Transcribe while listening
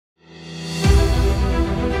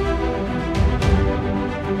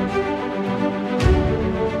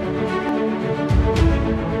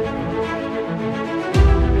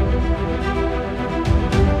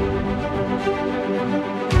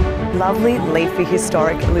lovely, leafy,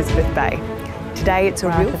 historic Elizabeth Bay. Today it's a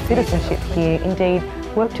real citizenship here, indeed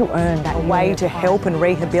work to earn that way to help and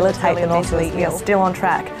rehabilitate the mentally ill. We are still on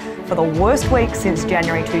track for the worst week since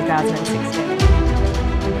January 2016.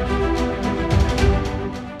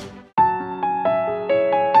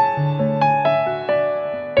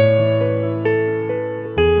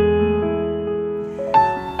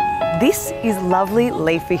 This is lovely,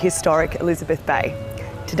 leafy, historic Elizabeth Bay.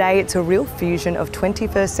 Today it's a real fusion of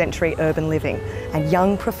 21st century urban living and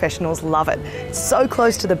young professionals love it. It's so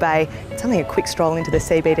close to the bay, it's only a quick stroll into the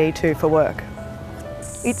CBD too for work.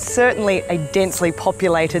 It's certainly a densely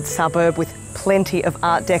populated suburb with plenty of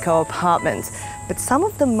Art Deco apartments, but some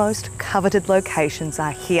of the most coveted locations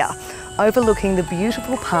are here, overlooking the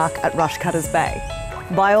beautiful park at Rushcutters Bay.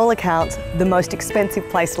 By all accounts, the most expensive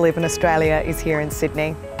place to live in Australia is here in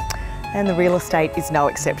Sydney. And the real estate is no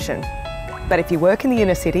exception. But if you work in the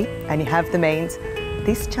inner city and you have the means,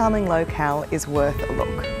 this charming locale is worth a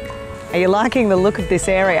look. Are you liking the look of this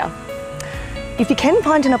area? If you can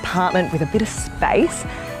find an apartment with a bit of space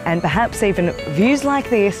and perhaps even views like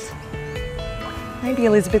this, maybe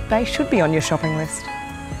Elizabeth Bay should be on your shopping list.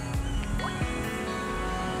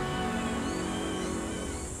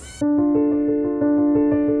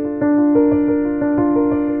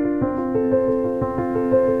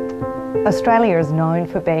 Australia is known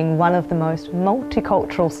for being one of the most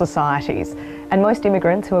multicultural societies, and most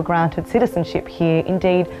immigrants who are granted citizenship here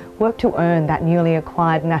indeed work to earn that newly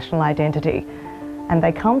acquired national identity. And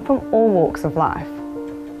they come from all walks of life.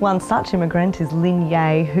 One such immigrant is Lynn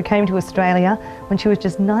Ye, who came to Australia when she was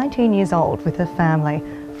just 19 years old with her family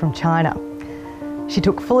from China. She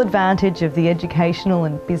took full advantage of the educational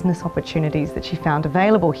and business opportunities that she found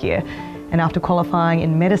available here, and after qualifying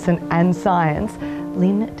in medicine and science,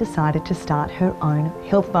 Lynn decided to start her own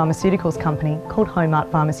health pharmaceuticals company called Homart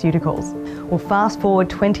Pharmaceuticals. Well, fast forward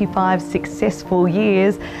 25 successful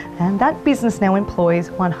years and that business now employs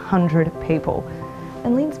 100 people.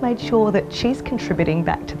 And Lynn's made sure that she's contributing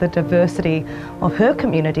back to the diversity of her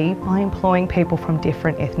community by employing people from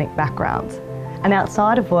different ethnic backgrounds. And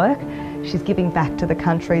outside of work, she's giving back to the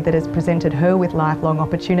country that has presented her with lifelong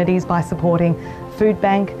opportunities by supporting Food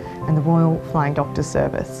Bank and the Royal Flying Doctor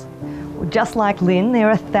Service. Just like Lynn,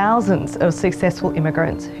 there are thousands of successful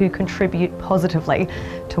immigrants who contribute positively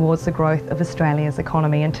towards the growth of Australia's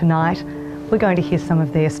economy, and tonight we're going to hear some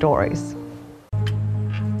of their stories.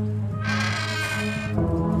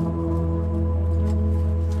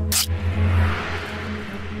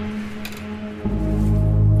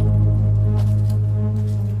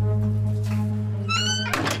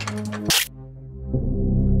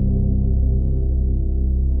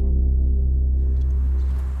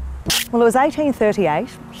 Well, it was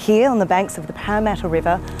 1838, here on the banks of the Parramatta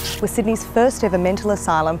River, where Sydney's first ever mental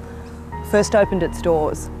asylum first opened its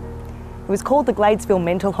doors. It was called the Gladesville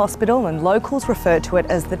Mental Hospital, and locals referred to it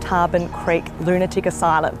as the Tarban Creek Lunatic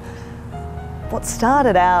Asylum. What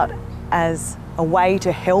started out as a way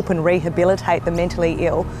to help and rehabilitate the mentally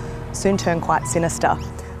ill soon turned quite sinister.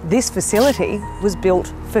 This facility was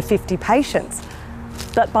built for 50 patients,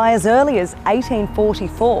 but by as early as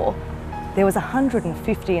 1844, there was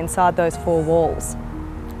 150 inside those four walls.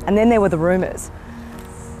 And then there were the rumours.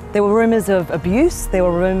 There were rumours of abuse, there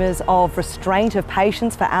were rumours of restraint of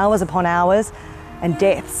patients for hours upon hours, and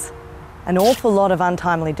deaths. An awful lot of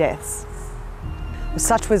untimely deaths.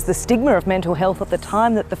 Such was the stigma of mental health at the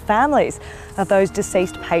time that the families of those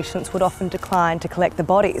deceased patients would often decline to collect the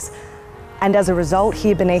bodies. And as a result,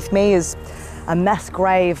 here beneath me is a mass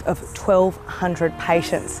grave of 1,200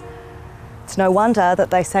 patients. It's no wonder that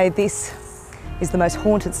they say this is the most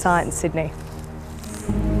haunted site in Sydney.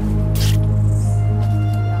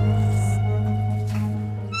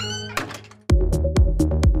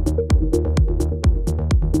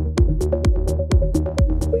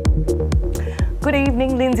 Good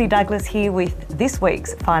evening, Lyndsey Douglas here with this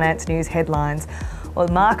week's Finance News headlines. Well,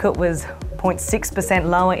 the market was 0.6%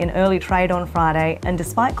 lower in early trade on Friday, and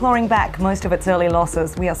despite clawing back most of its early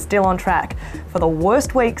losses, we are still on track for the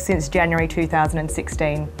worst week since January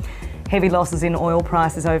 2016. Heavy losses in oil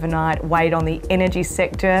prices overnight weighed on the energy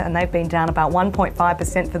sector, and they've been down about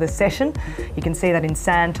 1.5% for the session. You can see that in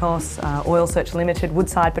Santos, Oil Search Limited,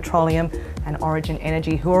 Woodside Petroleum and Origin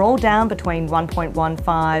Energy, who are all down between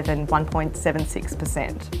 1.15 and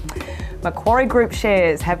 1.76%. Macquarie Group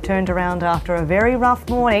shares have turned around after a very rough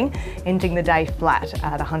morning, ending the day flat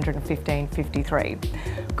at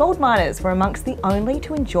 115.53. Gold miners were amongst the only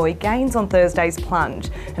to enjoy gains on Thursday's plunge,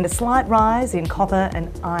 and a slight rise in copper and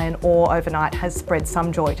iron ore overnight has spread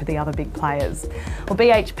some joy to the other big players. Well,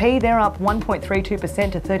 BHP, they're up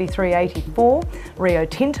 1.32% to 33.84. Rio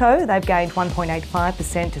Tinto, they've gained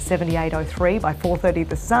 1.85% to 78.03 by 4:30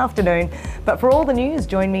 this afternoon. But for all the news,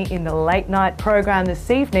 join me in the late night program this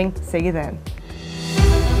evening. See you then.